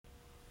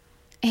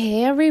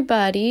Hey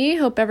everybody,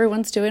 hope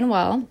everyone's doing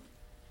well.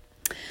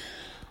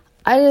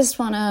 I just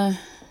want to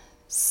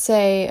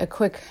say a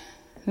quick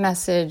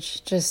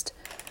message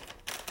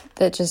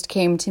that just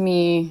came to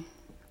me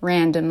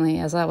randomly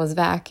as I was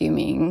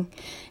vacuuming.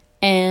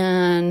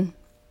 And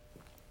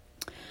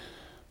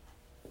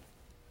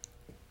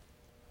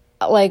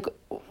like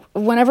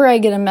whenever I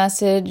get a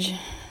message,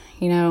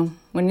 when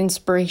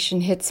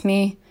inspiration hits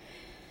me,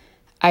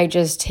 I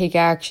just take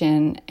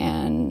action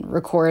and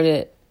record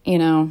it.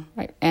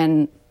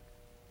 And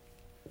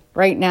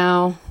right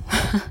now,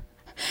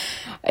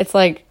 it's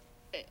like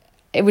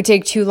it would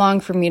take too long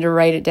for me to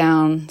write it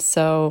down.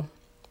 So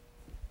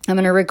I'm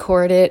going to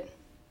record it,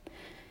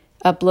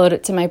 upload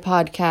it to my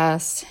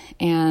podcast,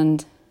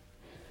 and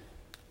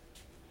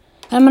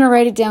I'm going to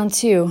write it down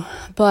too.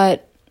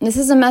 But this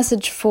is a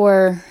message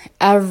for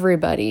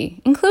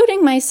everybody,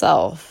 including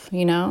myself,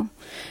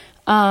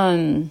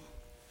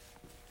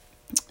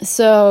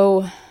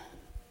 So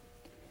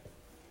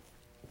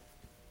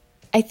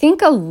I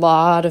think a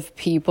lot of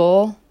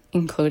people,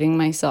 including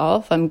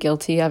myself, I'm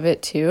guilty of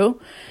it too.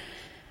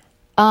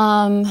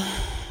 And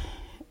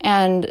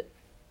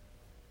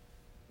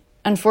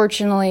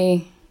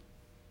unfortunately,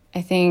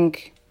 I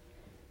think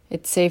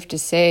it's safe to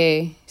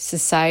say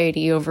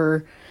society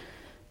over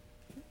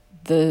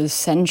the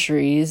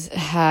centuries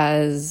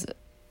has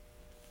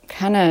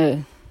kind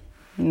of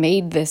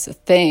made this a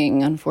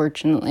thing,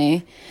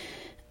 unfortunately.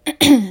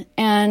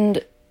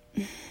 And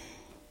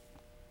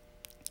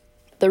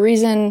the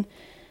reason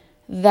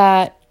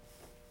that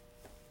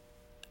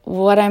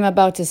what I'm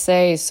about to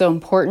say is so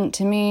important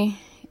to me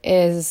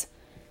is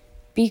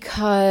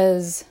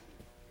because,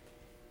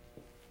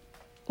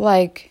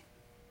 the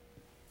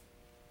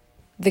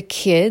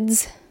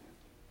kids,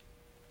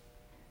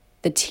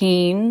 the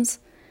teens,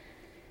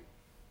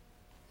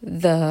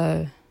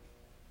 the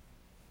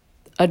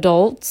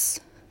adults,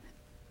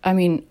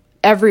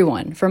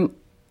 everyone from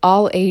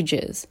all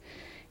ages,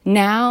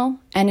 now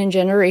and in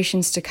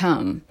generations to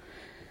come,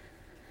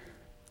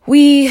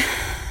 we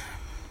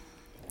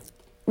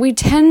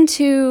tend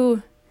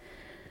to,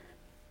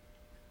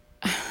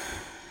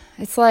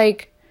 it's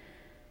like,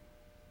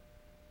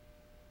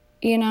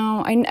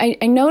 I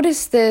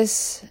notice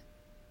this,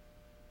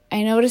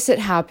 I notice it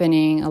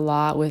happening a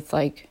lot with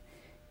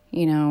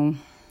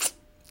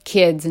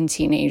kids and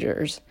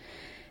teenagers.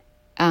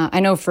 I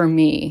know for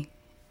me,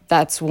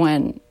 that's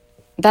when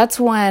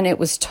it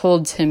was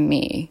told to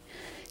me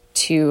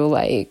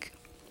to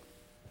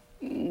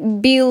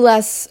be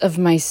less of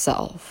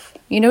myself.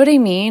 You know what I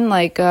mean?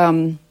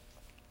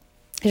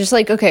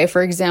 Okay,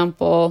 for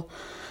example,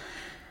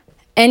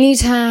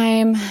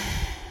 anytime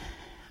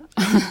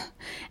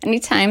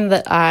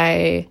that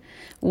I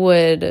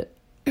would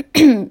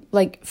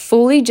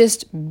fully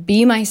just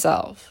be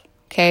myself,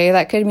 okay?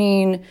 That could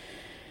mean,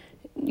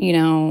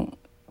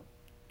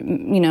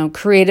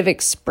 creative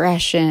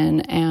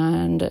expression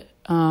and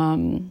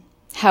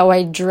how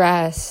I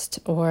dressed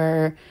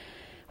or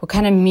what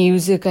kind of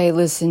music I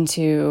listened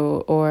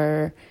to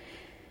or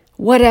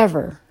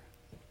whatever.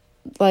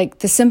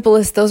 The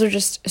simplest, those are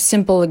just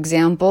simple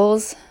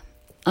examples.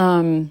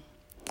 Well,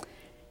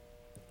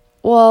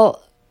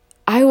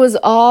 I was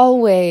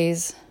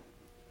always,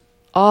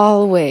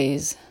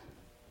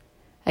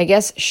 I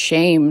guess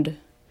shamed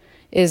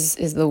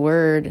is the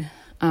word.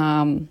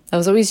 I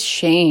was always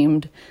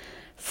shamed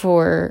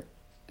for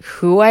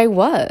who I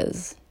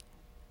was.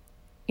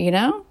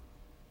 I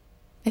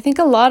think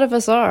a lot of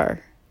us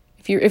are.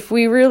 If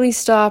we really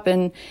stop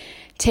and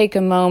take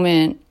a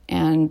moment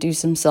and do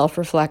some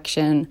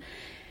self-reflection,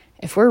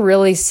 if we're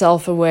really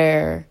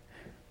self-aware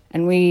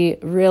and we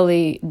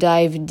really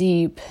dive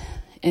deep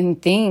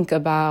and think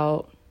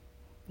about,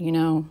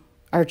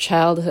 our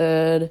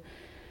childhood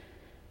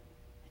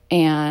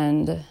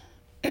and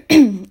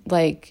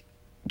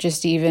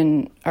just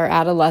even our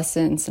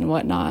adolescence and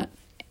whatnot,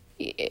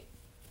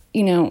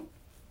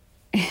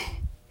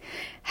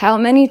 how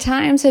many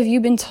times have you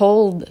been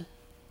told,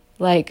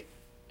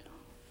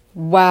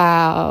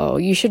 wow,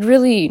 you should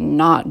really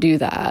not do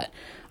that,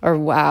 or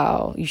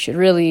wow, you should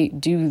really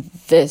do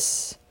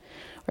this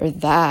or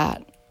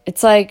that?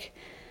 It's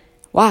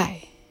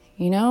why?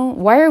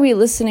 Why are we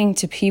listening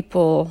to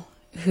people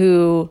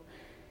who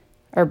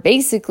are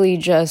basically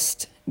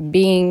just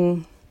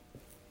being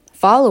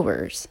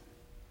followers?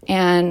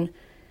 And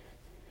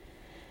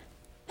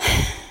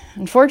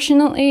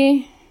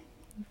unfortunately,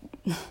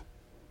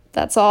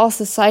 that's all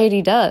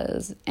society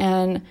does.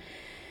 And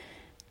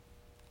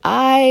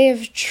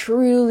I've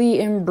truly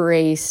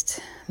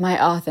embraced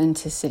my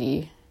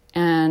authenticity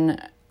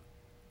and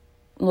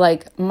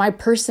my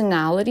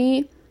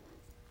personality.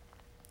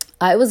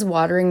 I was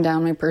watering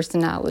down my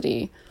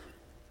personality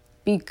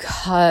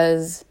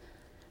because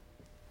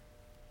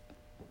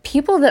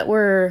people that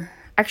were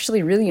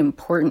actually really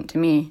important to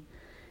me,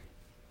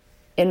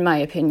 in my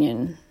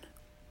opinion,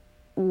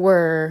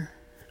 were,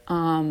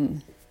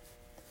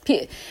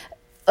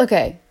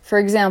 okay, for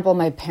example,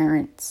 my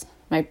parents.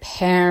 My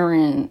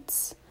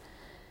parents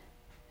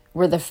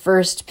were the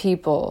first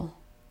people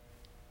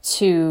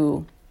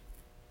to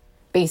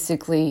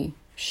basically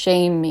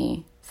shame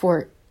me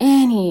for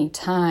any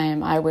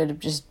time I would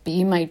just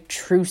be my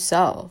true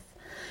self.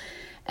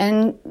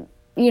 And,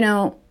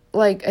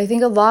 like, I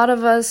think a lot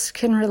of us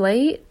can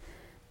relate.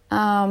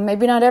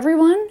 Maybe not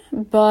everyone,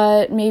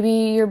 but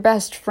maybe your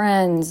best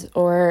friends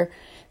or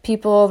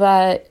people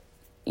that,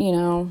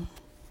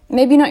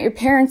 maybe not your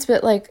parents,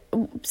 but like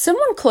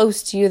someone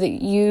close to you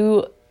that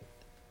you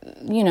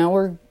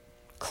were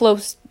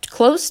close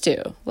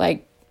to,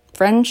 like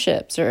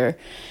friendships or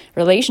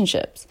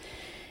relationships.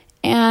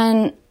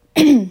 And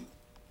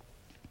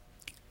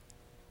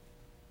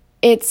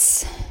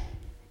it's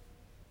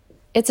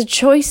a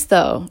choice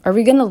though. Are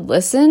we going to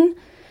listen?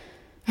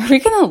 And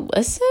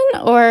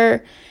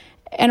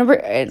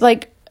we're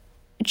like,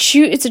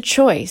 it's a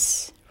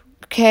choice.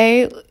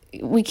 Okay.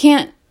 I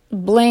can't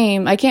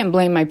blame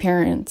my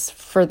parents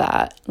for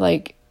that.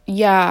 Like,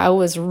 yeah, I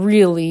was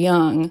really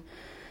young.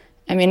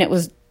 I mean, it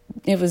was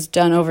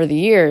done over the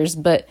years,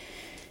 but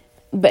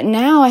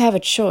now I have a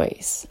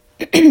choice.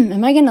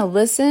 Am I going to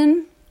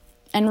listen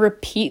and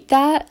repeat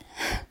that?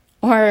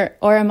 Or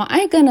am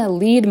I going to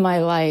lead my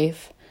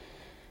life,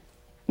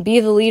 be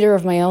the leader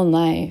of my own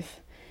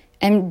life,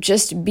 and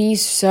just be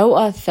so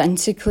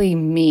authentically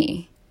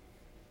me?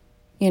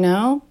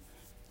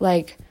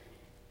 Like,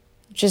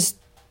 just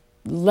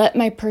let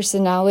my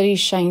personality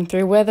shine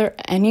through, whether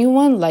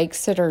anyone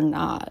likes it or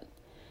not.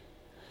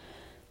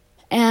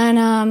 And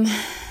I'm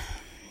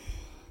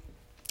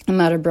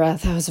out of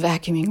breath. I was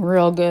vacuuming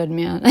real good,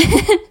 man.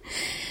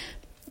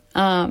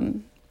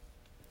 And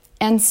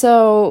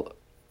so,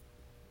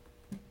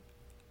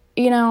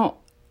 I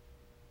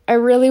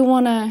really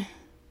want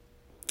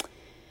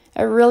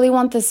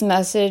this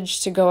message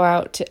to go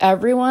out to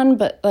everyone,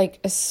 but like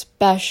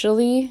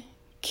especially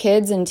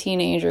kids and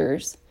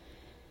teenagers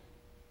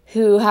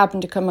who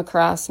happen to come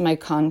across my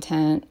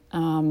content.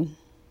 I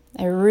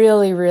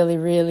really, really,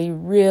 really,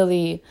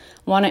 really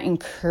want to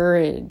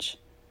encourage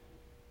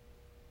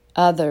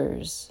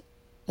others,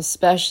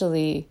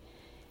 especially,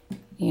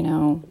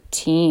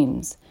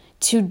 teens,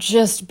 to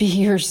just be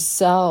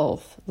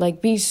yourself.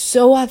 Like, be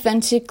so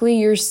authentically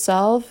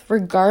yourself,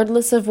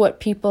 regardless of what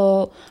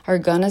people are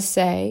gonna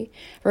say,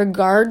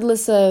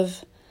 regardless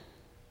of,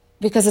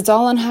 because it's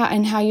all in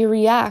how you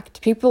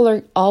react. People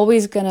are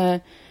always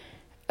gonna,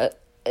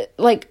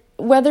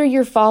 whether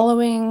you're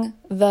following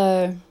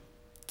the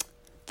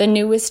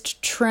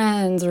newest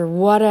trends or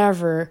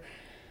whatever,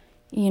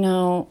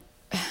 no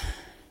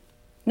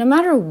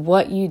matter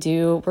what you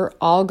do, we're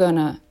all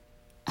gonna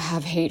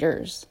have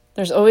haters.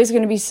 There's always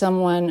going to be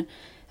someone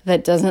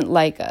that doesn't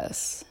like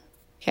us.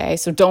 Okay,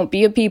 so don't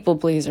be a people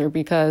pleaser,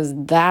 because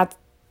that's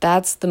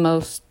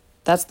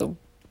the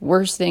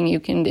worst thing you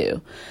can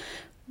do.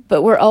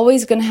 But we're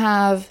always going to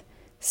have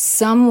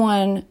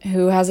someone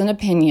who has an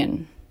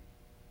opinion.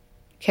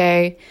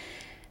 Okay?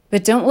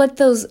 But don't let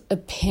those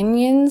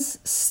opinions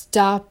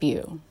stop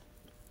you.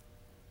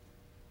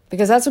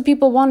 Because that's what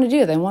people want to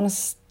do. They want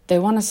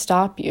to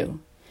stop you.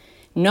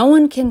 No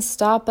one can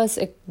stop us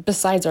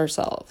besides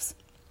ourselves.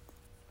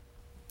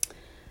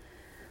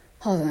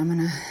 Hold on, I'm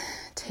going to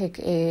take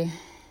a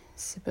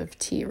sip of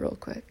tea real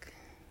quick.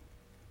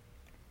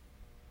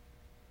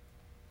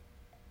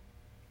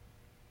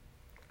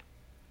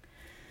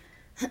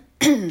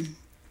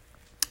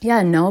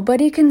 Yeah,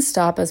 nobody can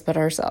stop us but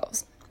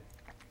ourselves.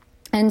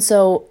 And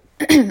so,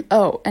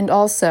 and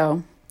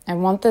also, I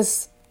want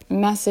this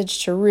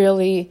message to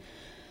really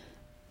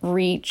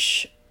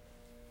reach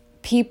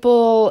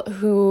people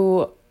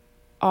who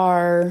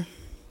are,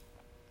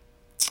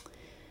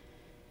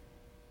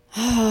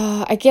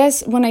 I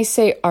guess when I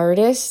say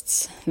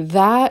artists,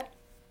 that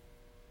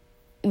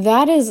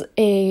is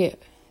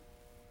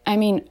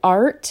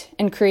art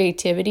and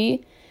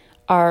creativity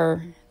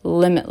are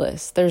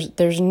limitless.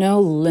 There's no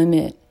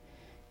limit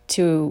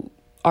to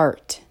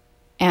art.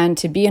 And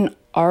to be an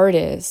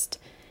artist,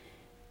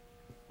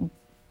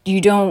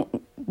 you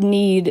don't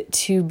need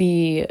to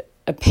be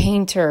a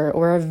painter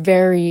or a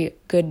very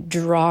good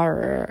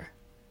drawer.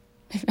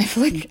 I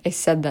feel like I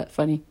said that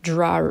funny.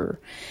 Drawer.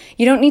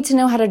 You don't need to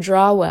know how to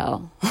draw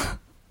well.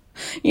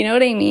 You know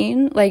what I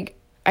mean? Like,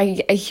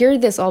 I hear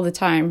this all the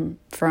time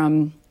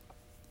from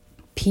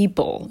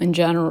people in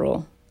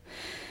general.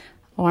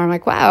 Or I'm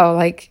like, wow,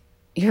 like,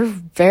 you're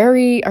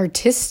very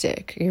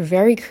artistic. You're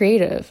very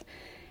creative.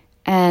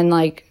 And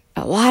like,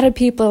 a lot of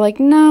people are like,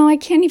 no, I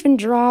can't even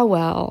draw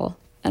well.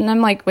 And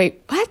I'm like,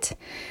 wait, what?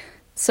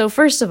 So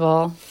first of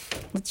all,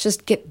 let's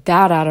just get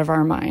that out of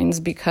our minds,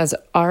 because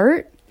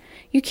art,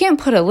 you can't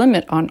put a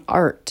limit on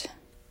art.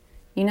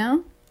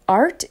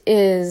 Art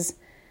is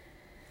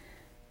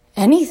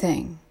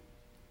anything.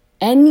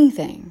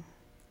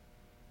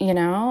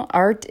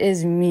 Art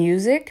is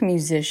music,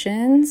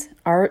 musicians.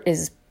 Art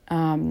is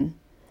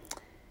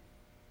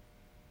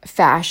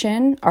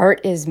fashion.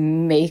 Art is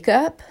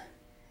makeup.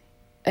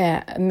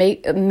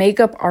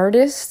 Makeup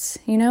artists,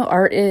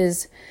 art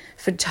is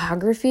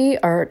photography.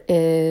 Art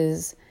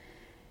is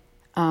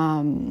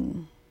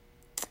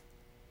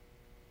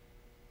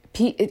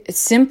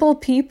simple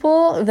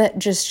people that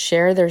just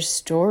share their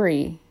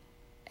story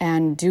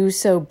and do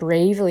so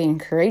bravely and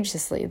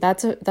courageously.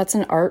 That's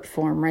an art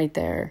form right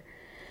there.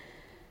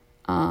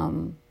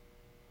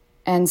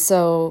 And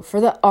so for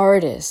the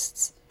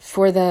artists,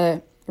 for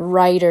the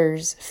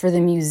writers, for the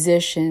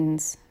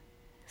musicians,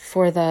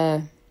 for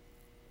the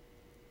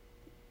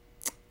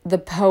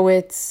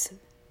poets,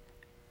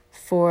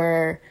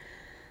 for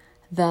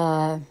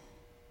the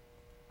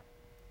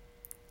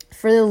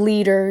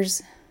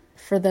leaders,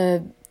 for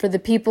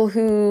the people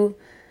who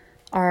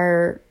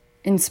are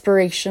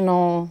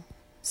inspirational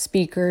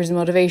speakers,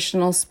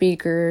 motivational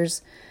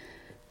speakers,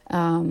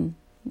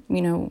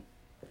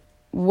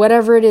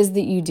 whatever it is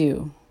that you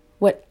do,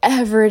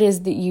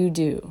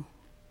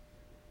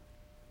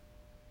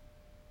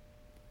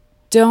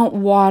 don't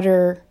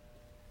water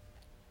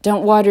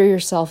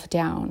yourself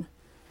down.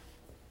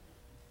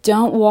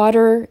 Don't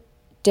water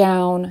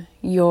down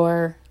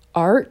your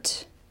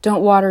art.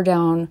 Don't water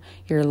down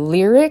your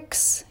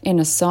lyrics in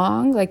a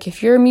song. Like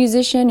if you're a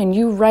musician and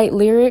you write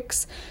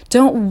lyrics,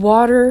 don't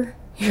water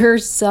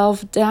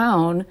yourself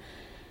down,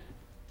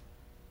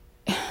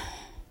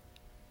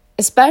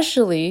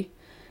 especially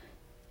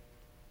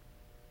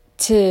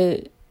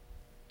to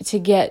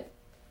get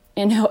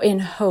in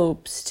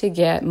hopes to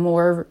get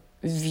more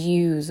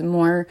views,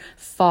 more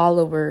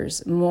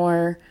followers,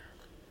 more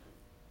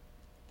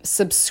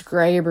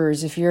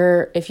subscribers. If you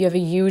have a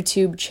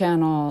YouTube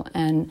channel,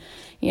 and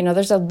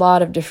there's a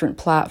lot of different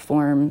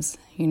platforms,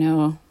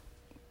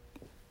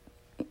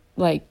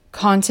 like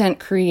content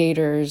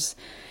creators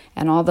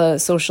and all the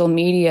social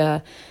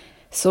media.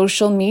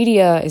 Social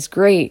media is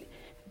great,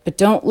 but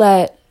don't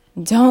let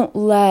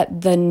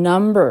the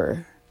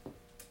number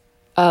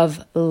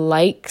of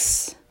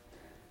likes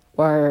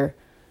or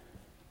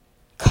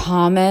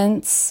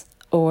comments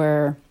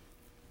or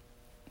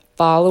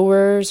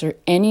followers or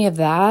any of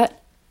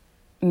that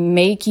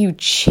make you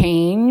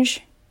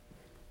change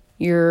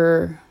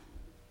your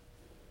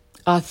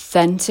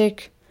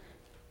authentic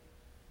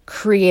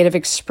creative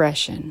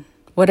expression,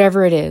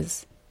 whatever it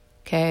is,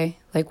 okay?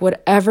 Like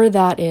whatever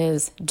that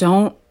is,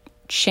 don't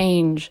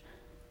change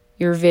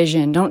your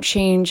vision. Don't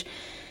change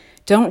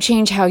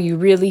how you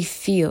really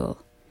feel.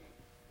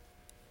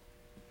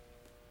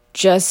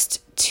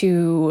 Just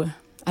to,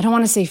 I don't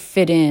want to say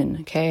fit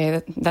in,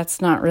 okay? That's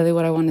not really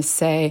what I want to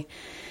say.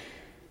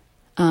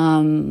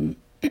 Don't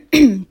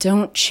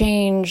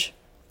change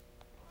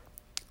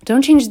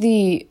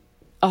the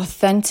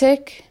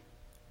authentic,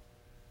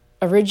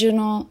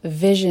 original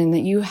vision that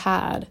you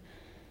had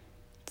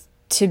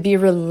to be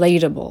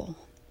relatable,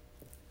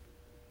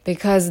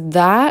 because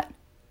that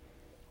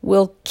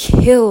will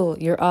kill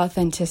your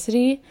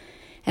authenticity.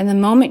 And the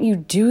moment you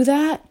do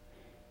that,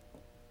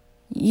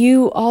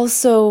 you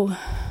also,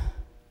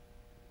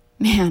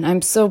 man,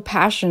 I'm so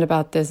passionate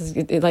about this.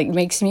 It like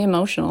makes me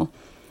emotional.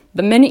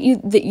 The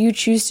minute that you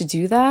choose to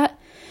do that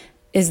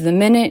is the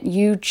minute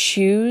you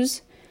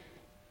choose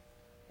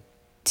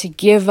to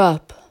give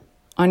up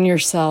on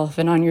yourself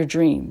and on your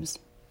dreams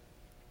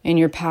and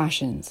your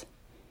passions.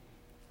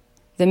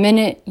 The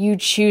minute you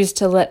choose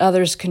to let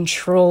others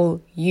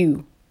control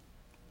you.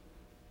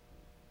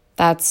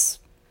 That's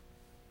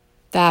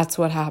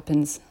what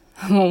happens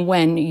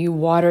when you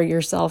water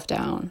yourself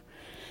down.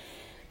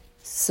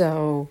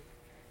 So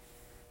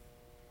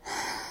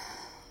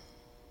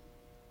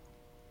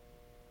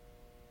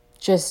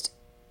just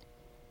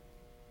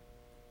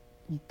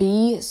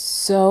be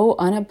so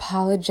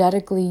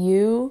unapologetically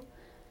you,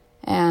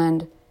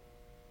 and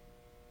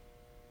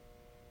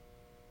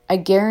I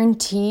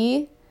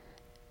guarantee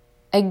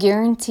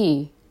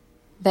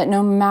that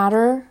no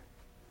matter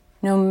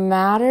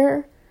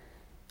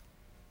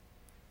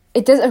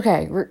it does.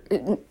 Okay,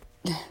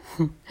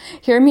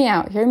 hear me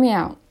out.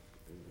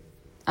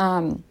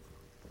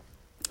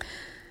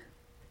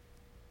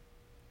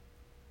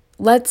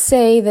 Let's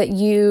say that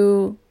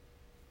you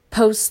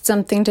post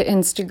something to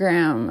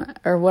Instagram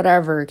or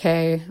whatever,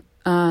 okay?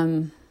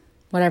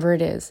 Whatever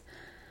it is.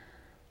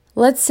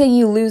 Let's say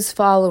you lose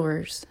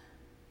followers.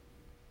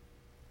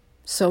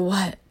 So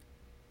what?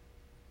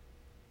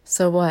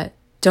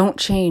 Don't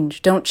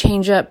change. Don't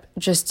change up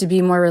just to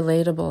be more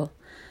relatable.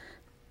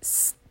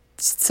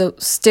 So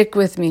stick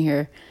with me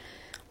here.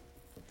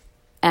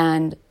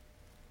 And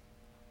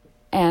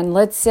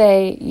let's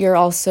say you're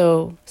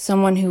also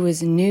someone who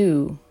is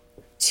new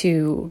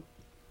to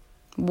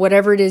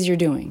whatever it is you're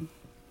doing.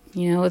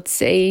 Let's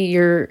say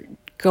you're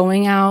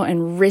going out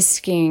and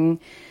risking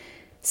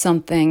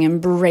something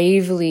and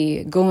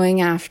bravely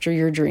going after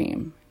your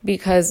dream.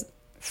 Because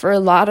for a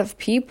lot of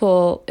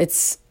people,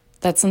 that's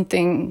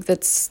something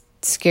that's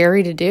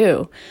scary to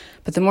do.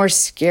 But the more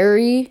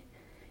scary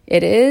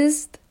it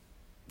is,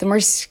 the more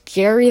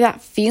scary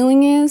that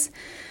feeling is,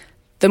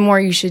 the more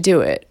you should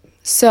do it.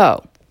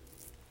 So,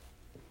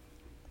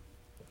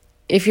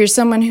 if you're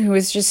someone who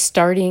is just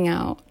starting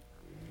out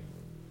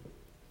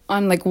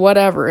on like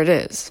whatever it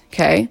is,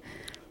 okay?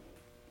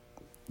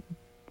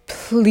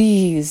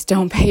 Please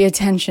don't pay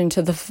attention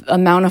to the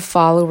amount of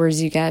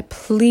followers you get.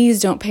 Please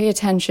don't pay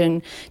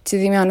attention to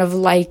the amount of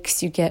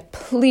likes you get.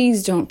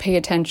 Please don't pay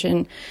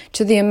attention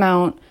to the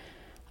amount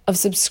of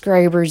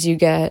subscribers you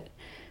get.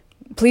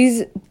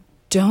 Please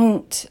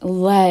don't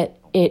let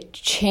it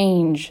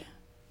change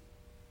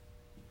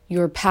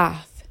your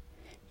path.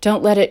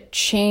 Don't let it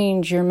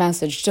change your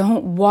message.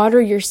 Don't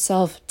water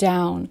yourself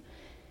down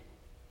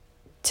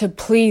to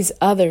please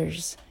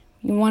others.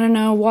 You want to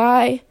know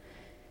why?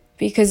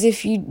 Because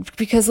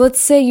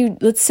let's say you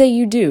do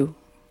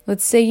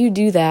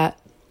that,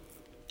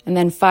 and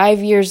then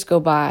 5 years go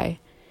by,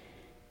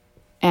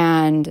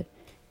 and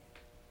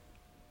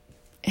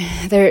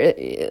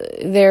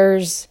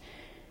there's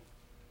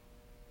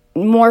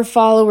more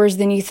followers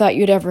than you thought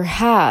you'd ever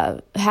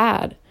have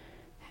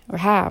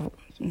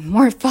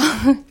more. I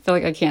feel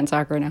like I can't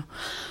talk right now.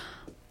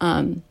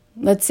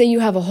 Let's say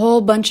you have a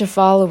whole bunch of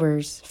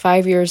followers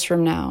 5 years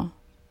from now,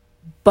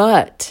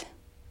 but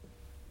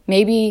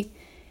maybe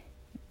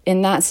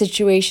in that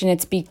situation,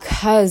 it's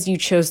because you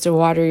chose to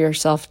water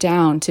yourself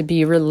down to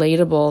be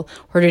relatable,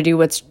 or to do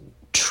what's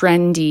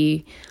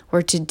trendy,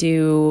 or to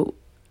do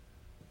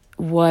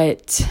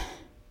what,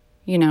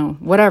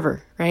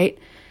 whatever, right?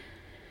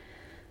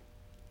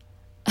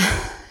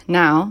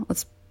 Now,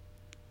 let's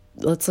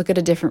look at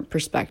a different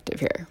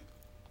perspective here.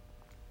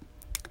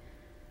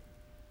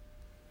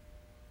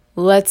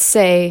 Let's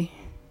say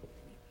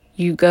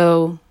you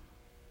go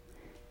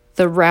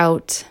the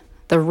right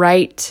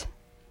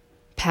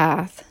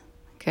path,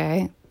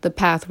 okay? The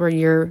path where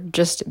you're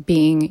just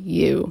being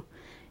you,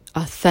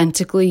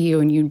 authentically you,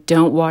 and you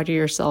don't water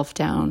yourself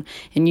down,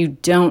 and you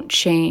don't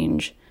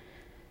change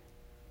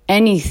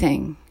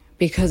anything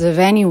because of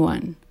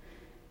anyone,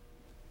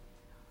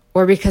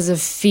 or because of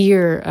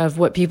fear of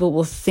what people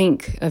will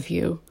think of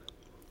you.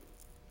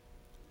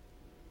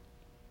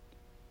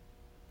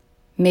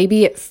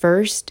 Maybe at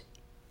first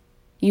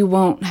you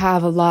won't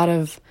have a lot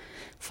of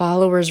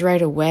followers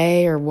right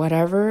away or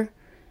whatever.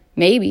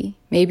 Maybe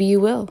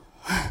you will.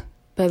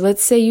 But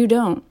let's say you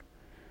don't.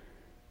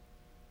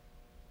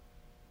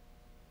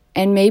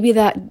 And maybe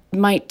that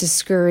might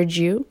discourage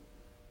you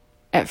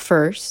at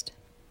first,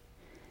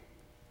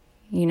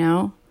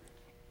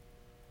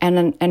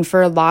 And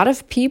for a lot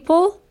of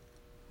people,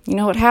 you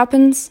know what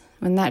happens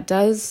when that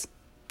does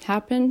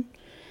happen?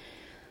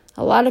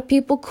 A lot of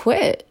people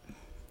quit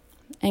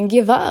and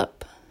give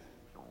up,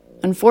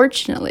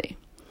 unfortunately.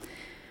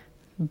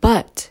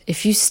 But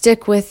if you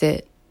stick with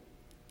it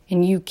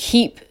and you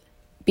keep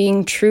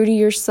being true to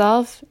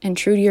yourself and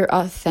true to your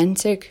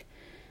authentic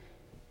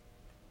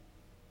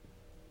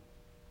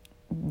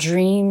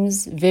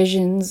dreams,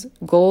 visions,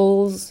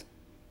 goals,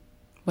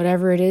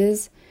 whatever it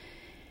is,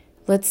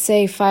 let's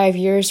say 5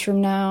 years from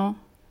now,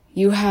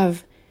 you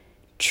have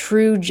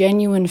true,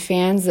 genuine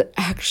fans that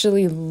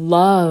actually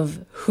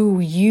love who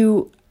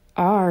you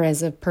are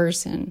as a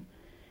person.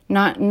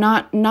 Not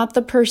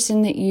the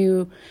person that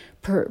you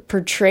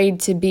portrayed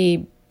to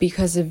be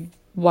because of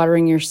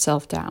watering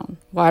yourself down,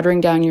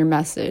 watering down your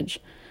message,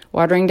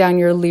 watering down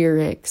your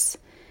lyrics,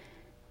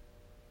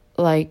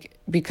 like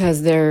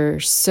because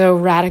they're so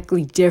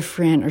radically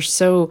different or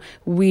so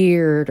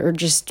weird or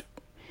just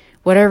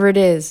whatever it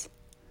is.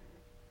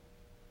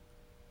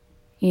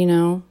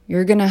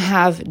 You're going to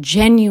have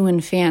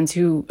genuine fans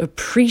who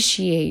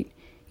appreciate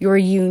your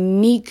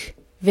unique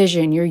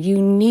vision, your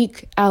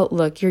unique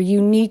outlook, your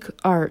unique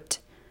art,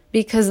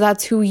 because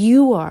that's who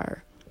you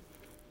are.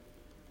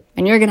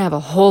 And you're going to have a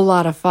whole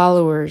lot of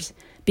followers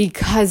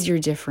because you're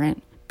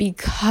different,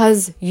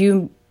 because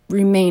you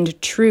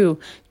remained true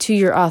to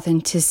your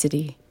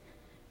authenticity.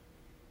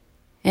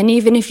 And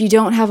even if you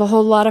don't have a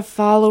whole lot of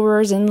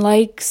followers and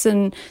likes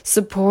and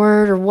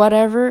support or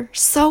whatever,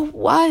 so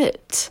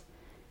what?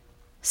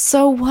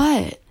 So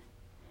what?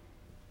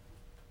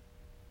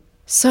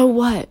 So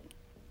what?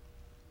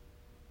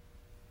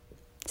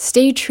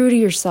 Stay true to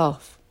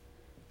yourself.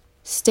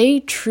 Stay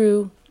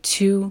true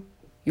to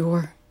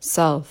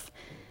yourself.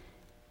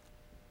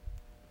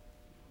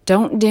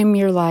 Don't dim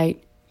your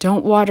light.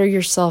 Don't water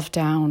yourself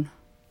down.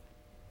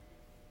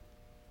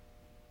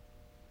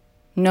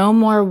 No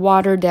more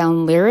watered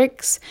down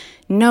lyrics.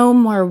 No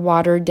more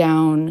watered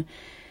down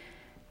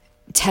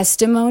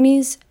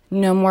testimonies.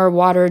 No more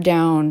watered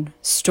down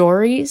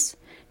stories.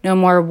 No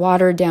more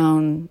watered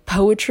down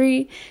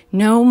poetry.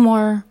 No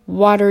more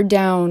watered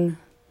down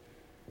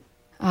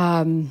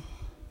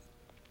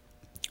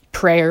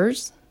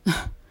prayers.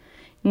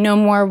 No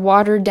more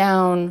watered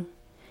down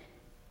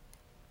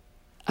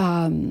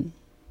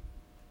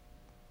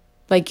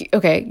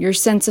your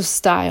sense of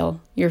style,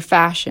 your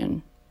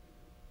fashion.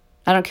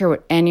 I don't care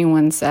what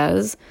anyone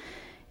says.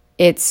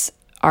 It's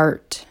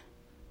art.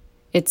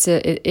 It's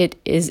a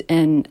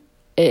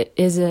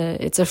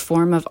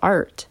form of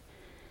art.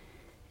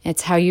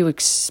 It's how you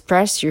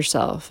express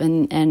yourself,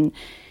 and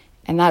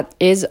that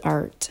is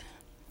art.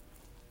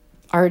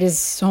 Art is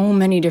so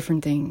many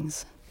different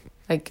things.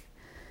 Like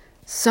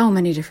so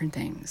many different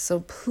things. So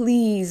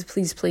please,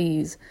 please,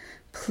 please,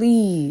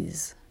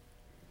 please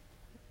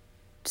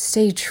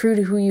stay true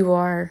to who you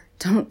are.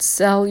 Don't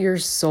sell your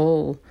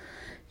soul.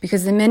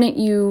 Because the minute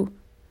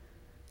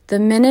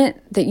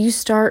that you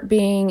start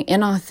being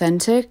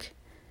inauthentic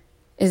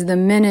is the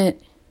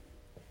minute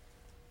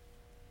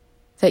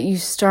that you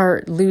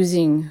start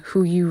losing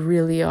who you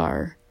really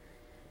are.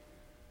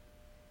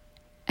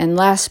 And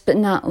last but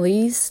not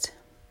least,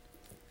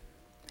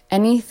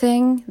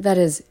 anything that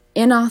is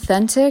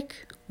inauthentic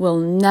will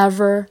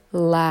never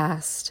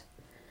last.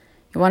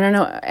 You want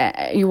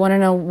to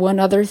know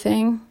one other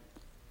thing?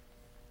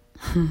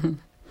 And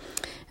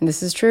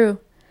this is true.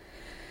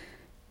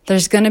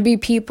 There's going to be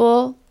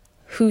people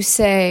who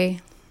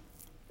say,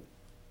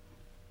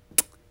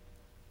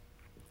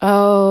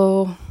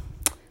 "Oh,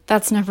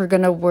 that's never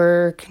going to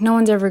work. No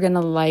one's ever going to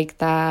like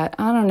that.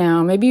 I don't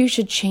know. Maybe you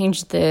should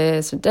change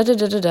this." Da da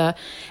da da da.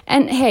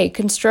 And hey,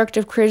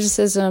 constructive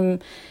criticism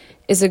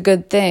is a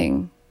good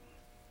thing.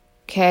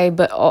 Okay,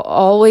 but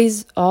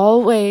always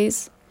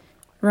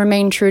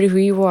remain true to who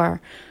you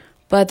are.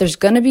 But there's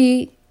going to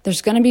be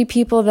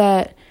people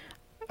that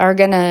are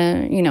going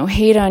to,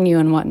 hate on you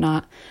and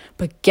whatnot.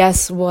 But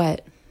guess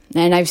what?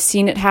 And I've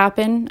seen it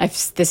happen.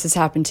 This has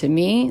happened to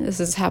me. This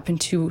has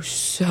happened to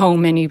so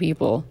many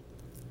people.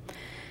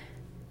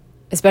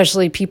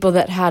 Especially people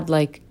that had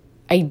like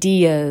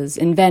ideas,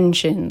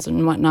 inventions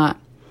and whatnot.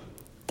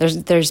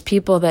 There's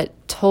people that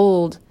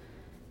told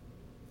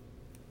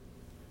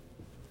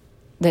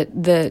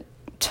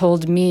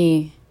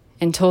me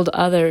and told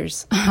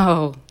others,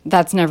 "Oh,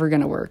 that's never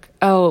going to work.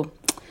 Oh,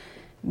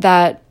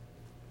 that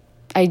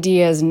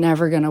idea is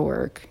never going to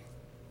work.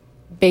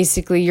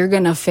 Basically, you're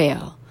going to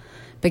fail."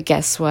 But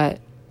guess what?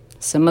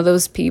 Guess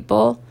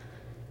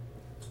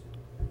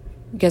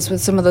what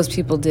some of those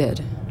people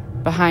did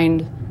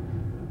behind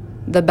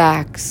the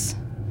backs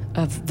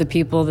of the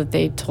people that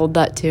they told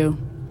that to?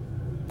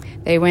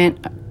 They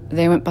went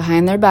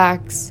behind their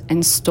backs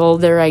and stole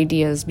their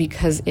ideas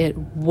because it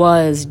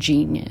was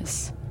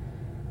genius.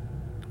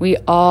 We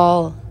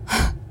all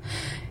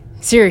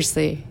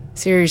seriously,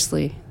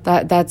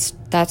 that's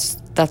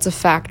a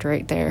fact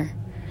right there.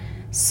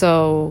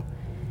 So,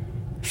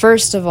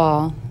 first of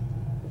all,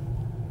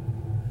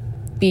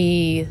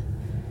 be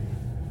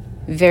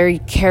very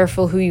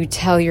careful who you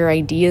tell your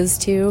ideas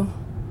to,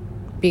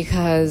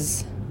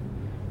 because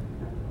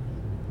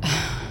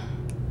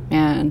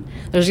man,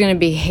 there's going to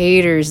be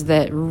haters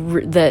that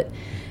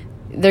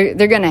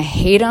they're going to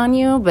hate on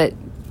you,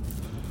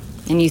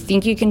 and you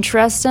think you can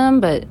trust them,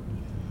 but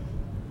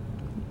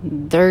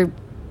there's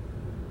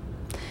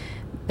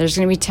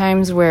going to be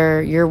times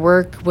where your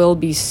work will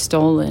be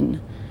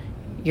stolen,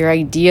 your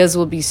ideas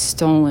will be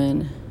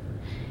stolen,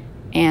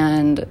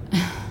 and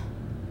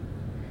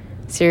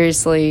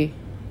seriously,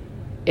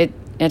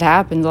 it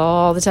happens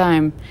all the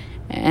time.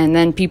 And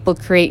then people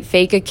create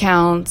fake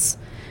accounts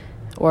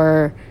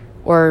or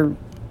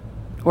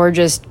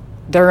just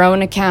their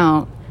own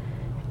account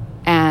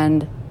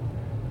and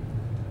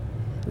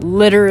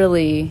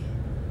literally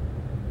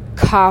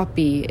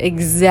copy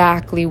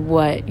exactly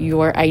what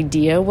your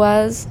idea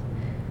was.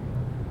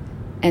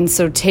 And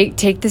so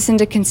take this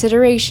into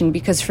consideration,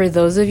 because for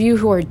those of you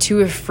who are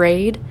too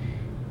afraid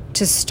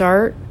to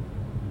start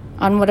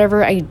on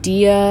whatever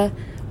idea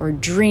or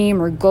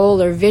dream or goal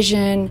or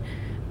vision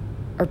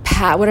or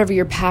whatever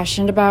you're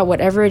passionate about,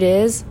 whatever it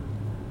is,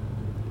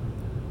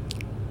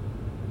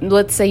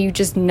 let's say you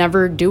just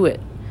never do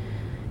it,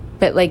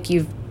 but like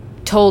you've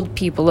told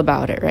people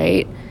about it,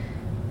 right?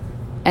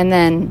 And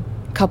then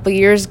a couple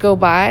years go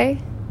by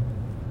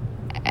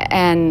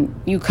and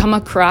you come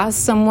across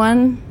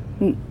someone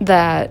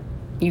that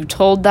you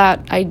told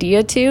that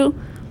idea to,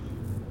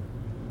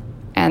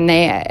 and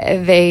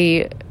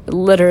they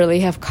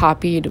literally have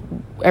copied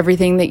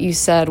everything that you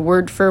said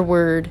word for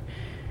word,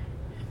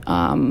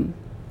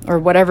 or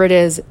whatever it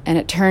is, and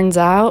it turns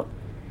out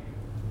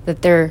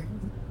that they're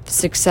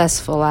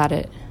successful at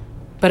it,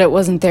 but it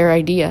wasn't their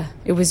idea,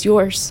 it was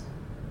yours.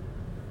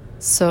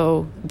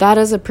 So that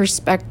is a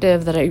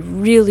perspective that I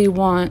really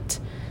want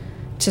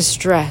to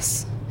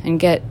stress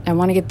and I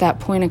want to get that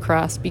point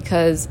across,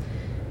 because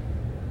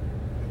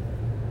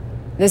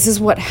this is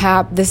what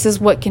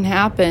can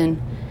happen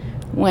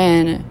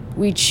when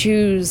we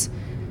choose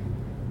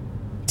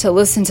to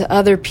listen to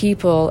other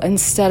people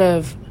instead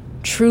of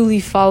truly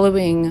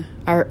following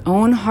our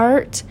own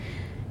heart,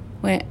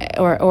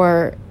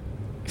 or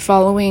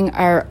following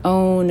our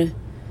own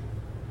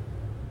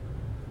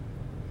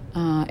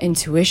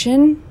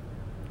intuition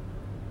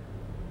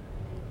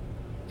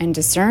and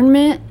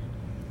discernment.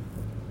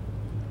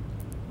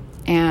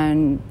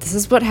 And this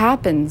is what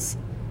happens.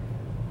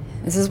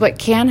 This is what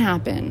can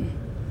happen.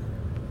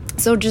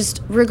 So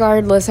just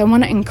regardless, I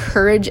want to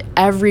encourage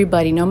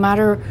everybody, no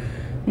matter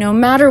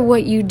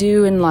what you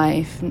do in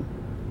life,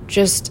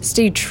 just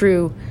stay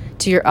true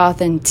to your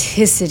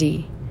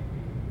authenticity.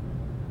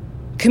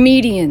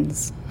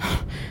 Comedians,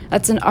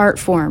 that's an art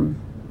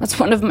form. That's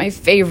one of my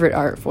favorite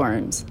art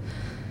forms.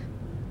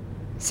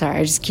 Sorry,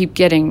 I just keep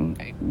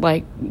getting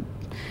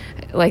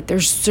like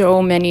there's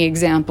so many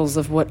examples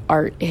of what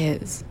art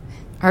is.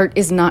 Art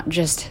is not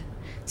just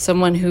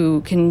someone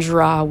who can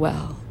draw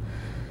well.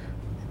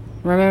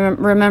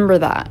 Remember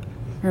that.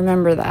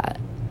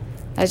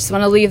 I just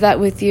want to leave that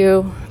with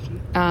you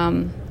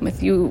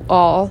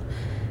all,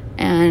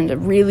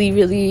 and really,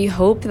 really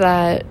hope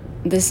that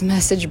this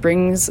message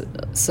brings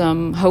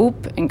some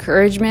hope,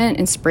 encouragement,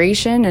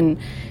 inspiration,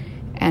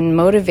 and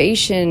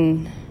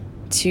motivation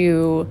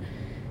to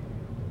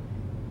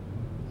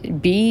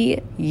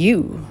be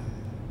you.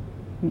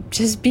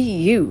 Just be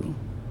you.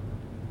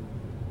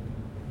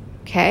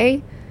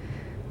 Okay?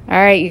 All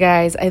right, you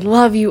guys. I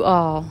love you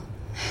all.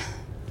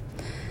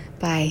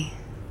 Bye.